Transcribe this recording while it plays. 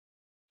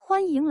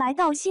欢迎来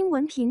到新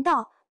闻频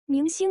道，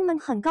明星们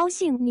很高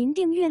兴您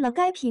订阅了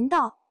该频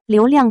道。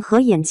流量和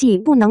演技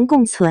不能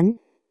共存，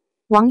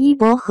王一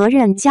博和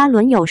任嘉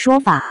伦有说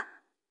法。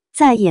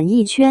在演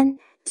艺圈，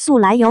素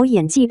来有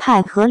演技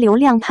派和流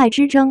量派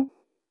之争，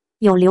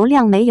有流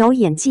量没有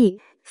演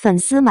技，粉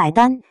丝买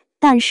单，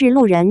但是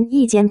路人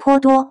意见颇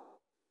多；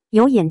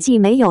有演技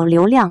没有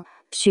流量，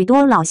许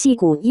多老戏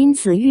骨因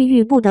此郁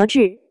郁不得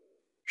志，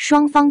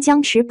双方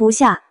僵持不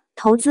下，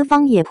投资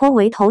方也颇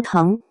为头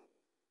疼。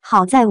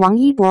好在王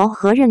一博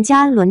和任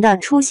嘉伦的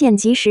出现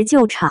及时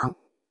救场。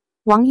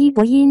王一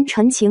博因《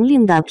陈情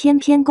令》的翩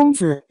翩公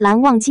子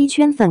蓝忘机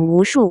圈粉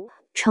无数，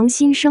成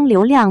新生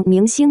流量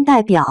明星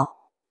代表。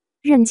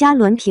任嘉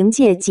伦凭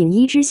借《锦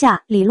衣之下》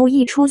李路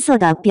易出色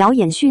的表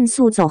演迅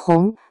速走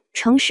红，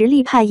成实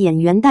力派演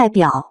员代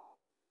表。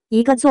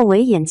一个作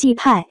为演技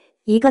派，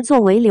一个作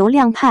为流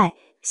量派，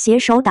携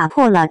手打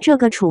破了这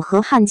个楚河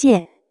汉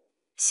界，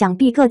想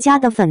必各家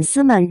的粉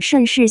丝们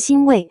甚是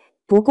欣慰。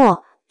不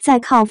过，在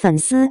靠粉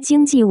丝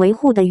经济维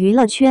护的娱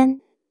乐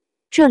圈，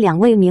这两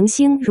位明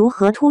星如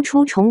何突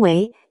出重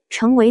围，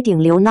成为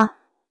顶流呢？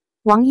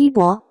王一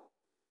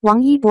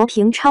博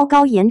凭超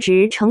高颜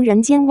值成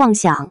人间妄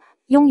想，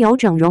拥有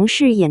整容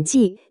式演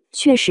技，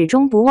却始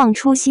终不忘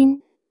初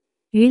心。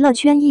娱乐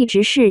圈一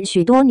直是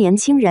许多年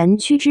轻人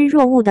趋之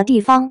若鹜的地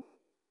方，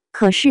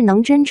可是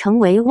能真成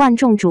为万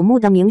众瞩目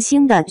的明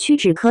星的屈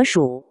指可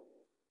数。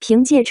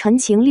凭借《陈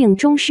情令》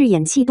中饰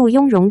演气度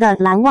雍容的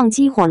蓝忘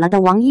机火了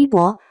的王一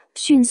博，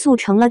迅速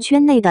成了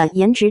圈内的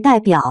颜值代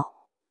表。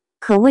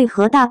可为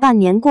何大半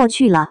年过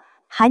去了，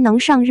还能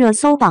上热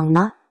搜榜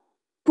呢？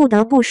不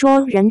得不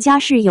说，人家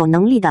是有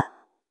能力的。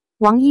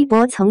王一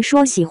博曾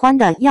说，喜欢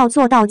的要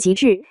做到极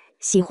致，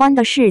喜欢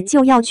的事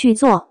就要去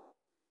做。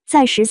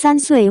在13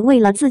岁，为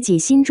了自己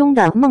心中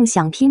的梦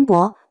想拼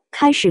搏，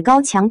开始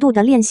高强度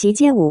的练习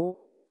街舞。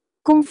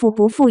功夫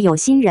不负有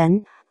心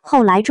人，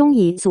后来终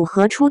以组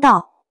合出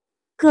道。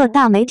各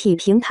大媒体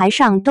平台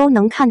上都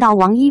能看到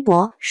王一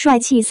博帅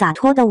气洒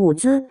脱的舞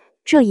姿，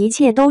这一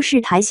切都是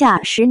台下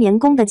10年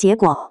功的结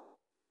果。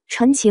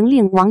陈情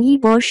令，王一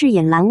博饰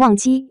演蓝忘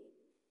机。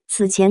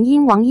此前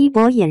因王一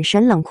博眼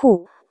神冷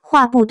酷，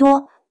话不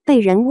多，被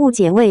人误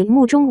解为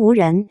目中无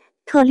人，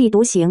特立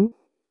独行。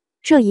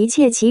这一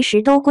切其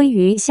实都归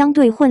于相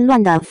对混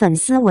乱的粉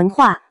丝文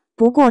化，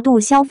不过度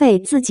消费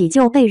自己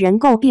就被人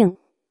诟病。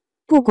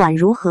不管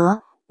如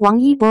何，王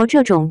一博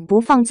这种不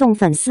放纵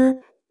粉丝，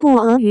不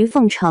阿谀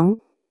奉承，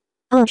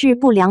遏制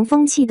不良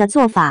风气的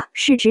做法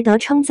是值得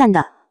称赞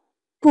的。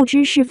不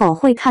知是否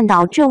会看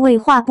到这位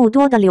话不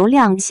多的流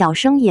量小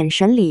生眼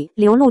神里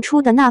流露出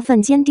的那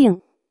份坚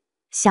定？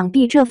想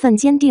必这份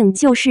坚定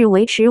就是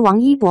维持王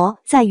一博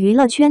在娱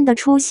乐圈的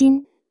初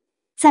心。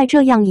在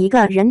这样一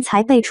个人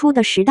才辈出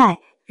的时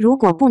代，如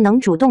果不能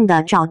主动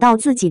地找到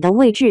自己的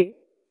位置，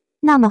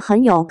那么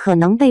很有可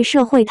能被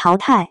社会淘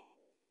汰。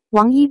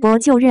王一博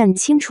就认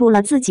清楚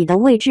了自己的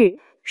位置，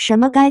什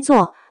么该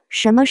做，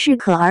什么适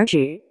可而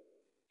止，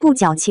不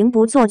矫情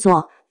不做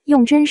作，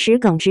用真实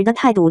耿直的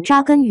态度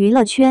扎根娱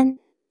乐圈。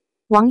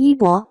王一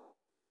博、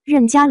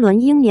任嘉伦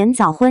英年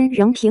早婚，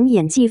仍凭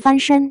演技翻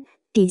身，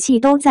底气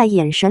都在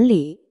眼神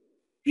里。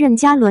任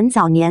嘉伦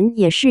早年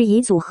也是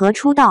以组合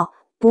出道，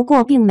不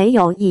过并没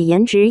有以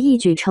颜值一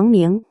举成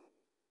名。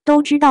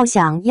都知道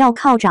想要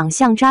靠长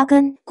相扎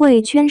根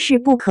贵圈是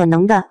不可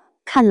能的，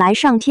看来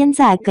上天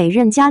在给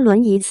任嘉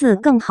伦一次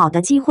更好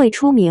的机会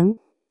出名。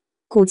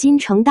古今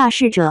成大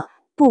事者，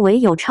不惟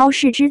有超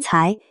世之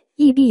才，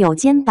亦必有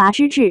兼拔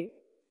之智。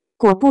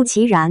果不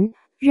其然，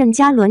任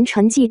嘉伦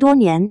沉寂多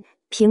年，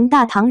凭《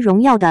大唐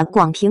荣耀》的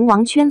广平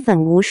王圈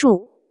粉无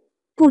数，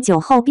不久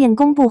后便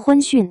公布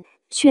婚讯，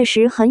确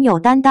实很有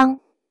担当。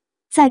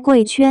在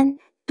贵圈，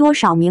多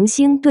少明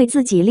星对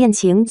自己恋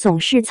情总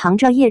是藏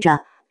着掖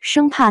着，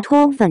生怕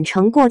脱粉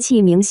成过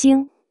气明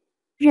星。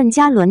任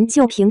嘉伦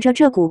就凭着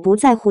这股不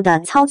在乎的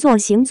操作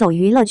行走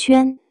娱乐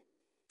圈。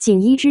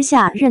锦衣之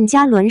下，任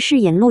嘉伦饰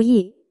演陆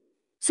毅。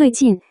最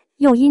近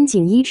又因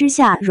锦衣之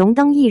下荣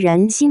登艺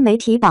人新媒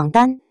体榜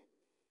单。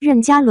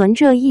任嘉伦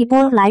这一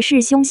波来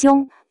势汹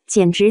汹，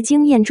简直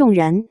惊艳众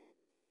人。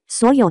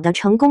所有的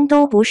成功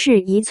都不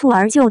是一蹴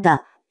而就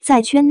的，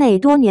在圈内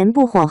多年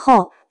不火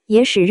后，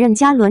也使任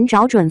嘉伦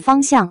找准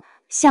方向，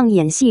向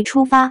演戏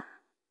出发。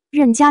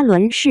任嘉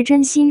伦是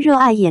真心热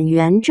爱演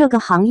员这个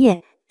行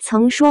业，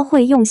曾说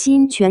会用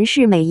心诠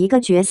释每一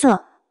个角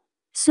色。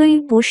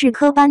虽不是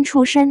科班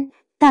出身，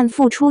但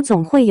付出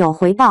总会有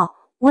回报。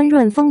温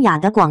润风雅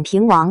的广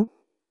平王，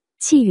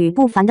气宇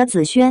不凡的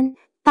紫萱，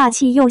霸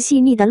气又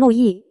细腻的陆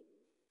毅，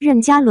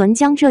任嘉伦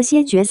将这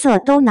些角色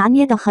都拿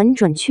捏得很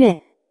准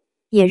确，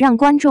也让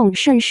观众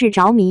甚是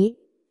着迷。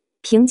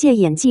凭借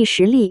演技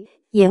实力，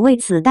也为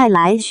此带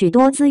来许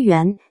多资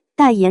源，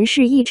代言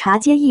是一茬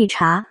接一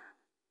茬。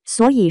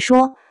所以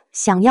说，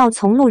想要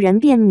从路人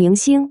变明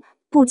星，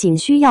不仅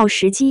需要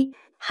时机，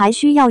还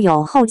需要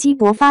有厚积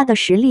薄发的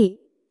实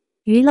力。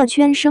娱乐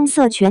圈声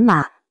色犬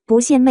马，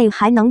不献媚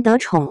还能得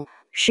宠，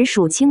实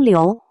属清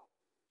流。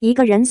一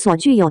个人所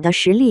具有的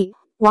实力，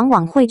往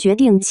往会决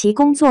定其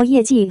工作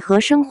业绩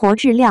和生活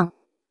质量。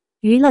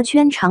娱乐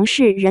圈常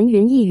是人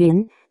云亦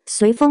云、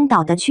随风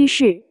倒的趋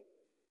势。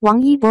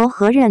王一博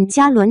和任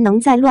嘉伦能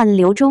在乱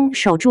流中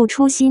守住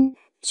初心，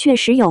确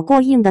实有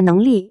过硬的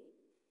能力。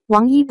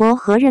王一博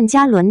和任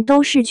嘉伦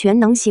都是全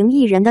能型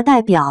艺人的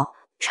代表，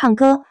唱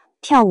歌、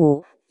跳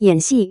舞、演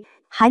戏，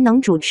还能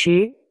主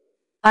持，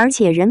而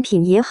且人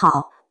品也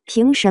好，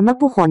凭什么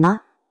不火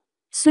呢？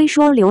虽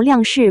说流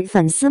量是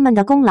粉丝们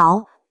的功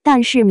劳，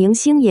但是明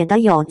星也得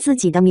有自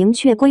己的明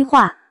确规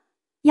划。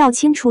要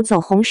清楚走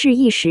红是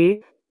一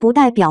时，不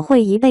代表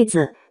会一辈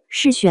子，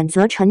是选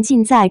择沉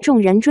浸在众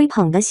人追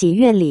捧的喜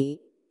悦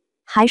里，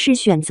还是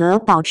选择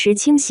保持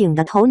清醒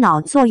的头脑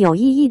做有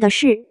意义的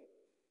事？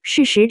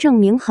事实证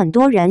明，很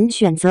多人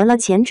选择了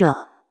前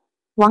者。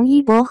王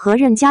一博和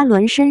任嘉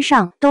伦身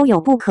上都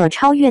有不可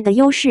超越的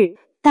优势，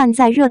但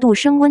在热度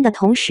升温的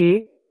同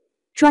时，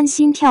专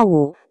心跳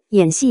舞、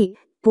演戏，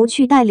不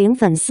去带领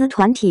粉丝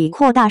团体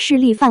扩大势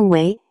力范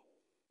围。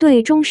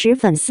对忠实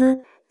粉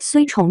丝，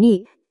虽宠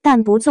溺，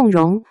但不纵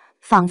容，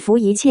仿佛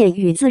一切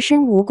与自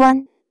身无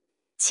关。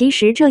其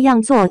实这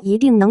样做一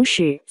定能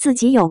使自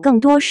己有更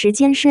多时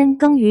间深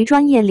耕于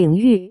专业领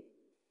域，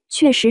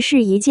确实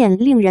是一件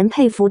令人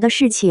佩服的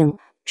事情，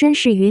真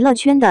是娱乐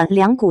圈的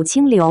两股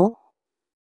清流。